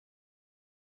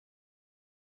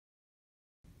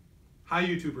Hi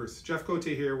YouTubers, Jeff Cote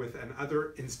here with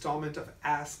another installment of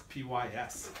Ask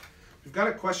PYS. We've got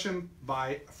a question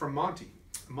from Monty.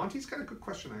 Monty's got a good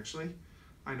question actually.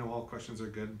 I know all questions are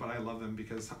good, but I love them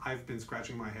because I've been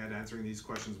scratching my head answering these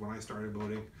questions when I started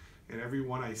boating, and every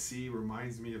one I see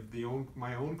reminds me of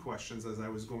my own questions as I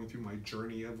was going through my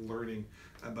journey of learning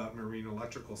about marine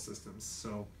electrical systems.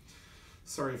 So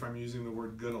sorry if I'm using the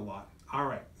word good a lot. All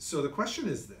right, so the question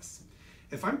is this.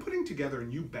 If I'm putting together a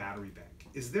new battery bank,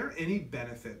 is there any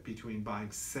benefit between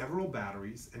buying several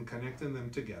batteries and connecting them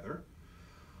together,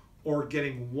 or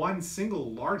getting one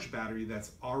single large battery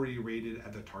that's already rated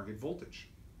at the target voltage,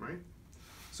 right?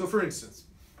 So for instance,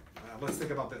 let's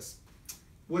think about this.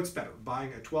 What's better,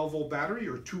 buying a 12-volt battery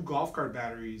or two golf cart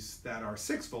batteries that are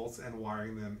 6 volts and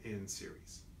wiring them in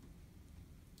series?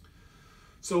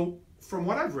 So from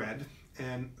what I've read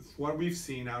and what we've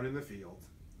seen out in the field,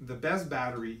 the best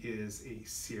battery is a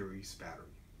series battery.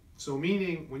 So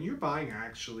meaning when you're buying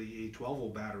actually a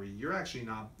 12-volt battery, you're actually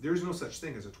not, there's no such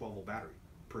thing as a 12-volt battery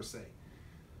per se.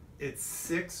 It's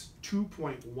 6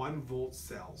 2.1 volt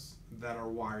cells that are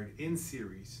wired in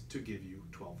series to give you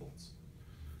 12 volts.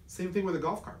 Same thing with a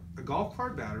golf cart. A golf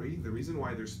cart battery, the reason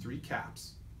why there's 3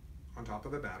 caps on top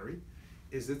of the battery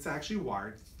is it's actually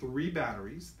wired 3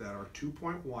 batteries that are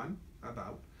 2.1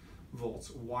 about volts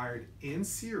wired in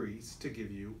series to give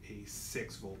you a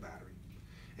 6-volt battery.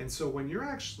 And so when you're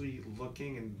actually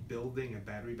looking and building a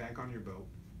battery bank on your boat,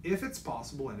 if it's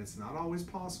possible, and it's not always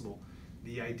possible,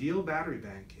 the ideal battery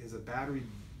bank is a battery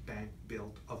bank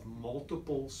built of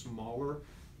multiple smaller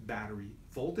battery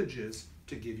voltages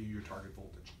to give you your target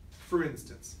voltage. For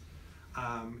instance,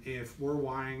 if we're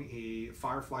wiring a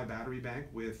Firefly battery bank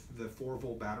with the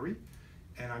 4-volt battery,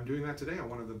 and I'm doing that today on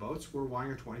one of the boats, we're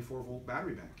wiring a 24-volt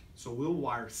battery bank. So we'll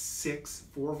wire 6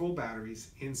 4-volt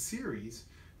batteries in series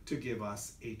to give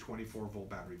us a 24-volt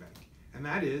battery bank. And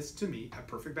that is, to me, a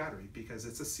perfect battery because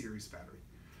it's a series battery.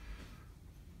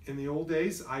 In the old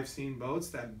days, I've seen boats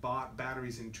that bought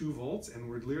batteries in 2 volts and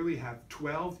would literally have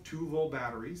 12 2-volt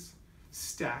batteries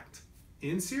stacked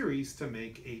in series to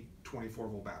make a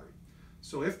 24-volt battery.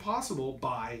 So if possible,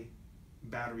 buy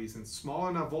batteries in small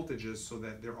enough voltages so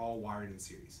that they're all wired in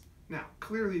series. Now,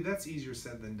 clearly that's easier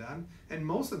said than done. And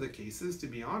most of the cases, to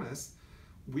be honest,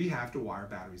 we have to wire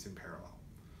batteries in parallel.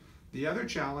 The other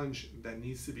challenge that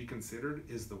needs to be considered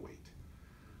is the weight.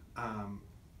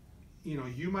 You know,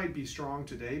 you might be strong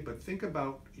today, but think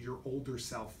about your older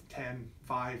self 10,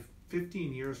 5,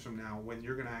 15 years from now when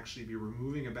you're going to actually be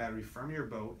removing a battery from your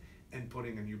boat and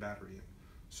putting a new battery in.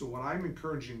 So what I'm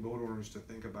encouraging boat owners to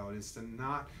think about is to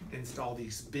not install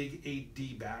these big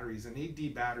 8D batteries. An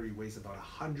 8D battery weighs about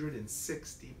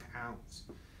 160 pounds.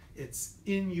 It's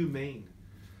inhumane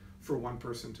for one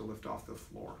person to lift off the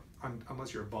floor,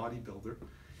 unless you're a bodybuilder.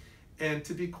 And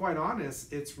to be quite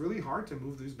honest, it's really hard to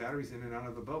move these batteries in and out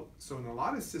of the boat. So in a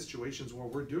lot of situations,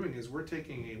 what we're doing is we're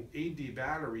taking an 8D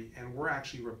battery and we're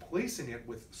actually replacing it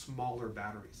with smaller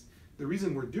batteries. The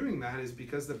reason we're doing that is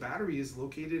because the battery is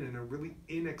located in a really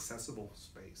inaccessible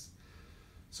space.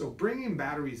 So bringing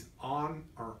batteries on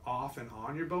or off and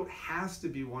on your boat has to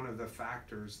be one of the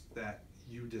factors that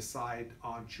you decide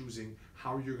on choosing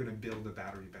how you're going to build a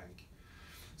battery bank.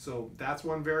 So that's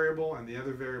one variable, and the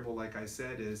other variable, like I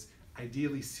said, is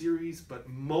ideally series, but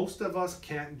most of us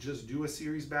can't just do a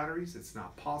series batteries. It's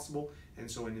not possible, and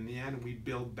so in the end we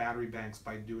build battery banks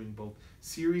by doing both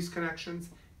series connections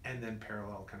and then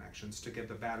parallel connections to get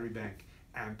the battery bank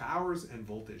amp hours and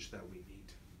voltage that we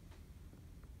need.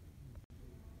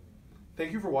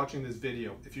 Thank you for watching this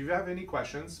video. If you have any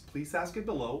questions, please ask it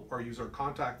below or use our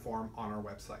contact form on our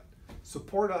website.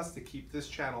 Support us to keep this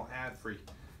channel ad-free.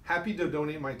 Happy to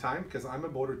donate my time because I'm a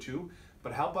boater too,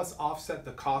 but help us offset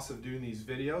the cost of doing these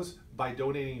videos by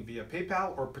donating via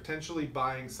PayPal or potentially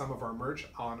buying some of our merch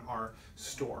on our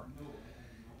store.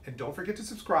 And don't forget to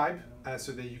subscribe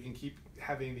so that you can keep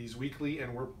having these weekly,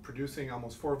 and we're producing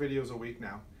almost 4 videos a week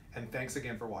now. And thanks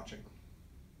again for watching.